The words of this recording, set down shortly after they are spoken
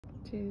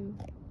2.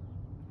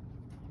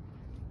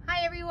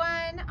 Hi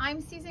everyone, I'm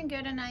Susan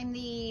Good and I'm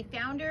the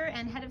founder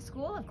and head of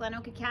school of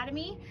GlenOak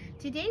Academy.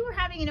 Today we're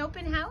having an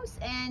open house,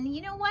 and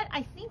you know what?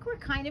 I think we're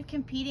kind of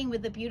competing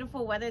with the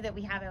beautiful weather that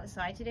we have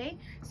outside today.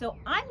 So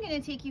I'm going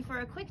to take you for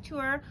a quick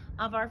tour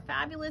of our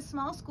fabulous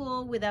small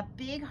school with a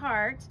big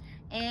heart,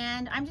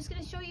 and I'm just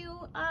going to show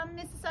you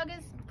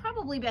Mississauga's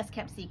probably best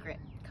kept secret.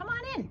 Come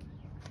on in.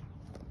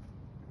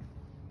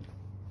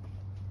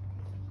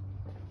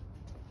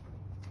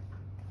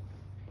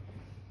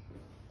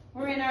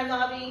 We're in our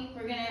lobby.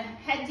 We're going to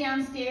head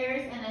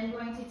downstairs and I'm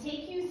going to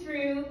take you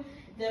through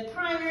the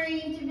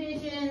primary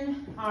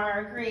division,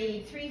 our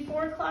grade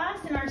 3-4 class,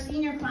 and our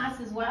senior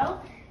class as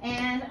well.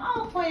 And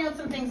I'll point out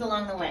some things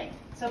along the way.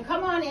 So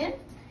come on in.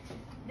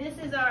 This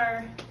is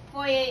our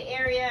foyer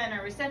area and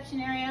our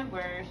reception area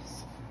where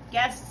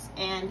guests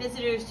and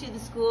visitors to the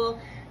school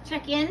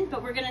check in.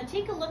 But we're going to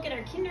take a look at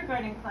our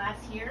kindergarten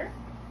class here.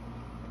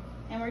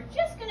 And we're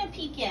just going to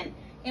peek in.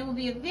 It will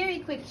be a very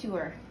quick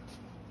tour.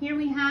 Here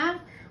we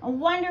have a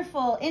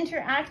wonderful,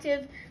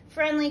 interactive,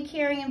 friendly,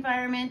 caring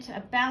environment, a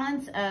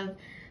balance of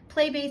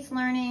play-based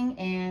learning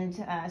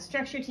and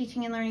structured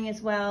teaching and learning as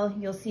well.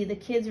 You'll see the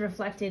kids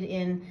reflected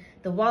in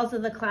the walls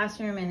of the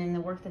classroom and in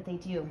the work that they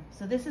do.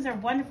 So this is our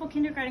wonderful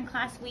kindergarten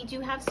class. We do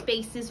have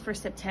spaces for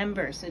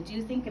September, so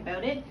do think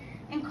about it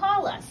and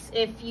call us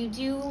if you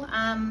do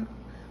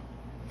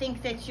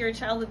think that your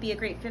child would be a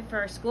great fit for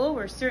our school.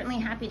 We're certainly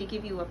happy to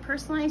give you a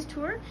personalized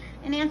tour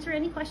and answer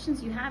any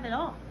questions you have at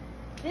all.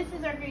 This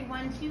is our grade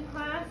 1-2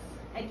 class.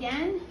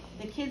 Again,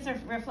 the kids are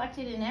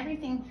reflected in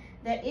everything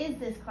that is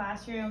this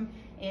classroom.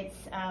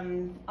 It's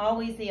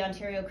always the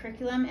Ontario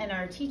curriculum, and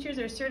our teachers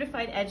are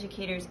certified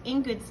educators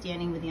in good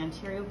standing with the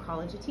Ontario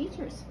College of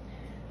Teachers.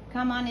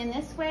 Come on in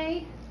this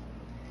way.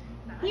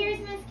 Hi. Here's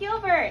Miss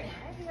Gilbert.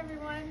 Hi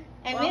everyone.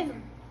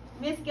 And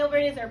Miss Gilbert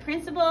is our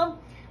principal.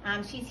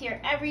 She's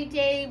here every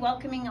day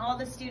welcoming all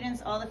the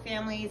students, all the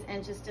families,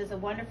 and just does a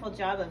wonderful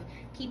job of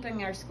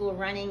keeping our school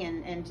running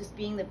and just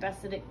being the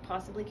best that it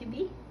possibly can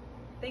be.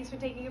 Thanks for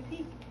taking a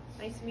peek.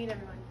 Nice to meet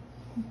everyone.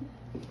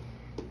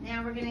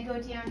 Now we're going to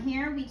go down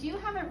here. We do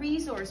have a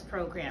resource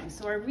program.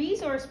 So our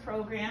resource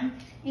program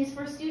is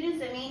for students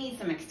that may need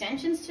some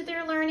extensions to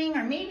their learning,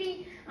 or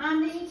maybe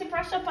they need to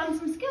brush up on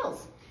some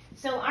skills.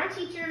 So our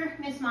teacher,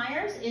 Miss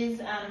Myers, is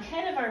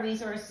head of our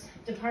resource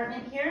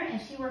department here, and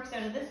she works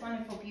out of this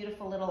wonderful,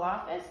 beautiful little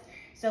office.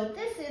 So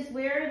this is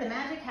where the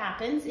magic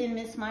happens in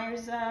Miss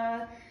Myers'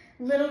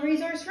 little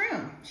resource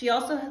room. She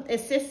also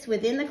assists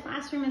within the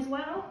classroom as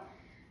well.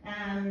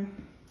 And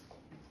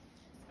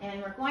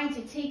we're going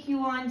to take you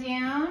on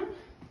down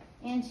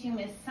into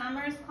Miss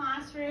Summers'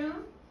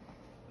 classroom.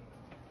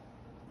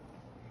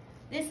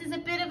 This is a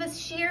bit of a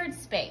shared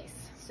space.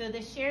 So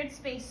the shared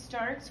space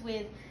starts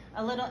with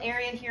a little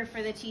area here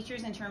for the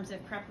teachers in terms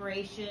of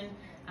preparation.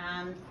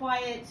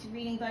 Quiet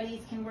reading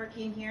buddies can work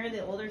in here,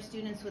 the older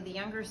students with the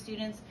younger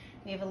students.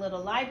 We have a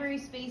little library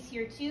space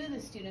here too. The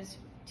students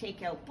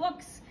take out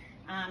books.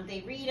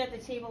 They read at the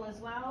table as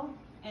well.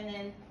 And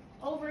then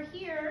over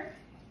here,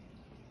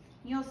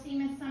 you'll see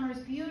Miss Summers'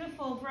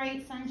 beautiful,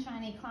 bright,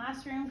 sunshiny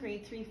classroom,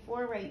 grade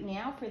 3-4 right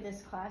now for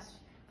this class,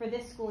 for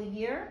this school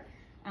year.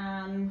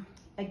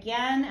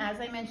 Again, as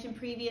I mentioned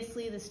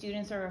previously, the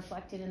students are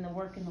reflected in the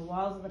work in the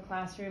walls of the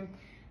classroom,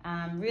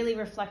 really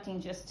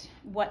reflecting just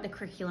what the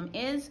curriculum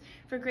is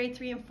for grade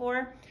 3 and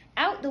 4.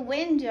 Out the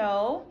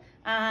window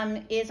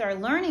is our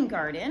learning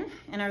garden,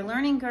 and our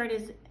learning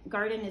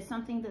garden is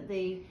something that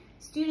the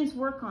students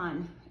work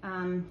on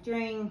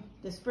during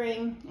the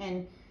spring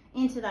and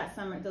into that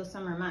summer, those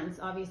summer months.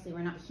 Obviously, we're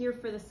not here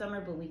for the summer,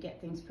 but we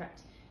get things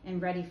prepped and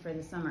ready for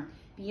the summer.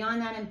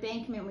 Beyond that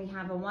embankment, we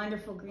have a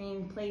wonderful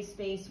green play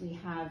space. We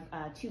have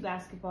 2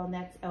 basketball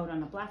nets out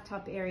on a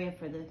blacktop area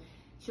for the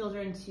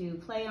children to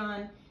play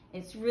on.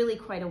 It's really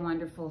quite a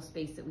wonderful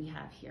space that we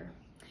have here.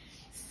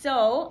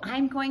 So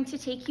I'm going to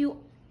take you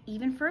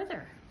even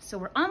further. So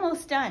we're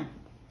almost done.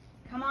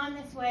 Come on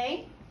this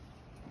way.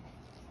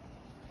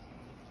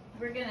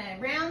 We're gonna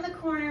round the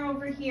corner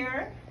over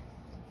here,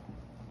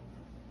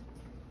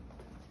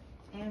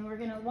 and we're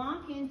gonna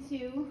walk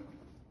into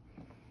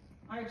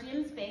our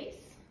gym space.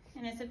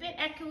 And it's a bit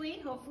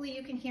echoey, hopefully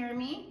you can hear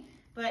me,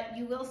 but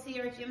you will see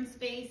our gym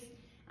space.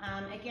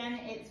 Again,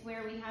 it's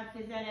where we have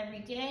phys ed every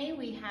day.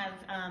 We have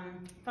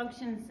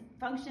functions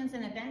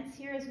and events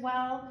here as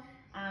well.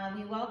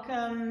 We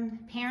welcome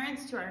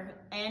parents to our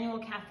annual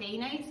cafe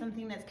night,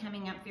 something that's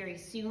coming up very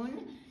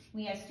soon.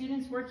 We have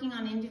students working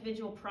on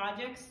individual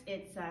projects.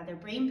 It's their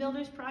Brain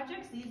Builders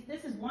projects.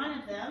 This is one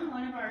of them.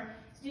 One of our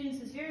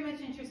students is very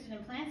much interested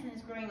in plants and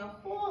is growing a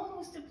whole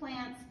host of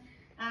plants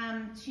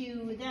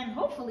to then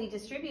hopefully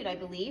distribute, I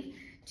believe,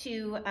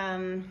 to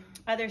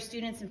other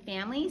students and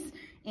families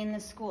in the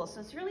school. So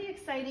it's really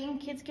exciting.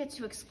 Kids get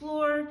to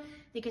explore,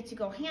 they get to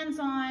go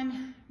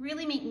hands-on,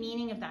 really make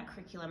meaning of that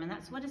curriculum, and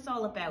that's what it's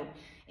all about.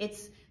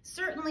 It's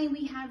certainly,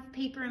 we have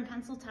paper and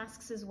pencil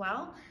tasks as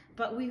well,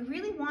 but we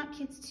really want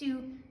kids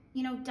to,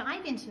 you know,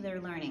 dive into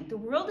their learning. The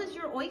world is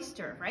your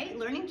oyster, right?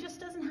 Learning just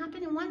doesn't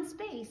happen in one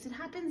space. It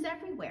happens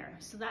everywhere.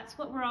 So that's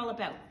what we're all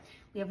about.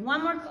 We have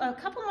a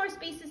couple more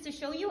spaces to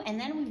show you, and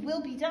then we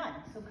will be done.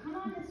 So come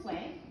on this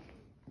way.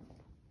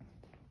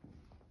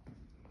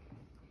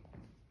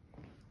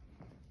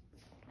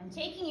 I'm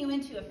taking you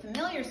into a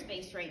familiar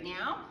space right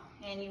now,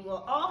 and you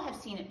will all have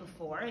seen it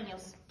before, and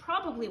you'll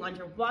probably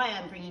wonder why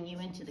I'm bringing you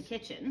into the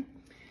kitchen.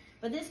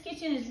 But this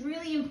kitchen is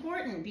really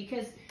important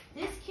because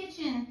this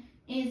kitchen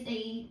is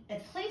a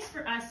place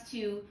for us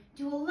to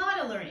do a lot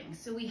of learning.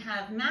 So we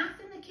have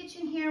math in the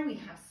kitchen here, we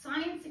have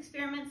science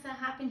experiments that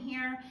happen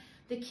here.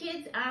 The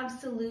kids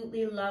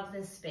absolutely love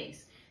this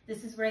space.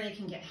 This is where they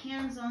can get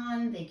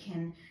hands-on, they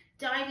can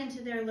dive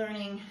into their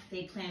learning,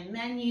 they plan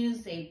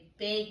menus, they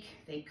bake,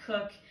 they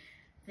cook,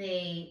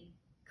 they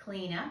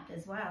clean up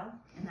as well,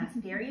 and that's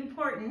very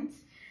important.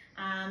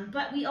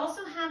 But we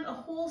also have a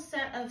whole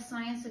set of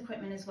science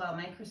equipment as well,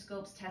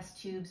 microscopes,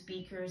 test tubes,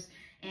 beakers,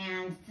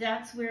 and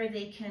that's where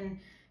they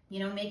can,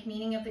 make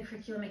meaning of the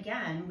curriculum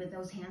again with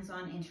those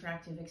hands-on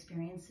interactive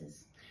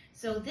experiences.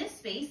 So this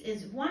space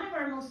is one of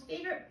our most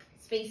favorite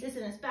spaces,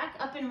 and it's back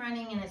up and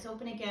running and it's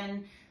open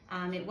again.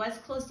 It was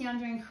closed down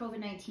during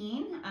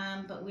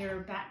COVID-19, but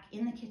we're back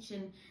in the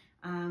kitchen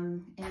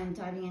and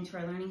diving into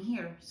our learning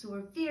here. So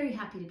we're very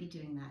happy to be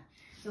doing that.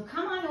 So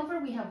come on over,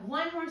 we have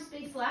one more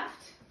space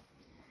left,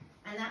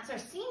 and that's our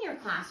senior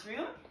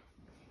classroom.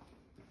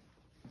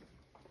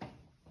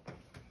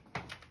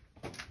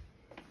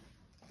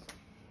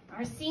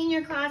 Our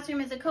senior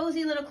classroom is a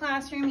cozy little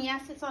classroom.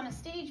 Yes, it's on a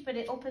stage, but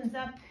it opens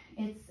up.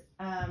 It's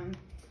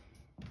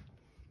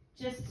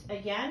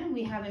again,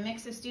 we have a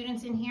mix of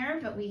students in here,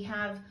 but we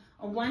have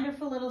a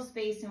wonderful little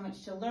space in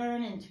which to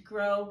learn and to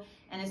grow.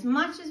 And as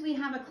much as we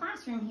have a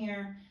classroom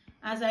here,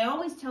 as I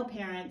always tell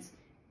parents,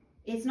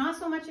 it's not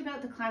so much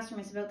about the classroom,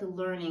 it's about the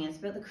learning, it's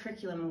about the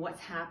curriculum and what's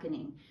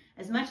happening.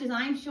 As much as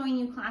I'm showing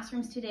you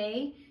classrooms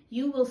today,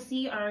 you will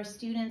see our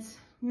students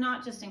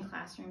not just in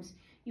classrooms,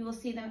 you will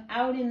see them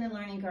out in the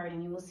learning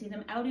garden, you will see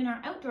them out in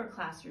our outdoor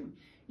classroom,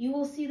 you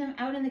will see them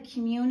out in the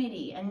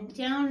community and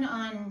down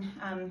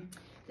on,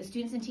 the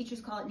students and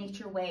teachers call it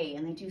Nature Way,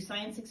 and they do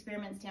science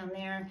experiments down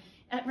there.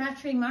 At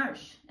Rattray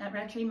Marsh,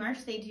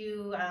 they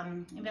do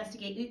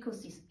investigate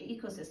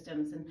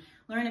ecosystems and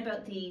learn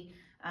about the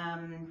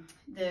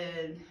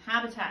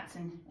habitats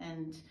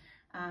and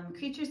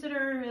creatures that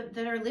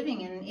are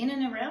living in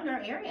and around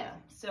our area.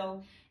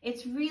 So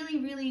it's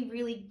really, really,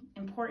 really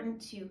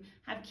important to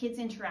have kids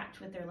interact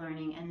with their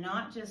learning and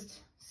not just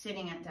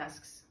sitting at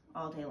desks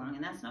all day long,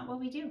 and that's not what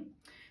we do.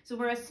 So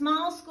we're a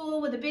small school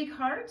with a big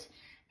heart,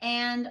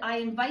 and I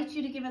invite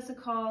you to give us a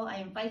call. I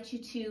invite you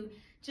to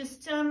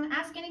just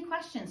ask any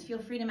questions. Feel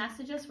free to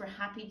message us. We're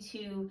happy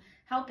to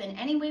help in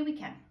any way we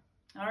can.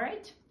 All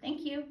right,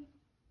 thank you.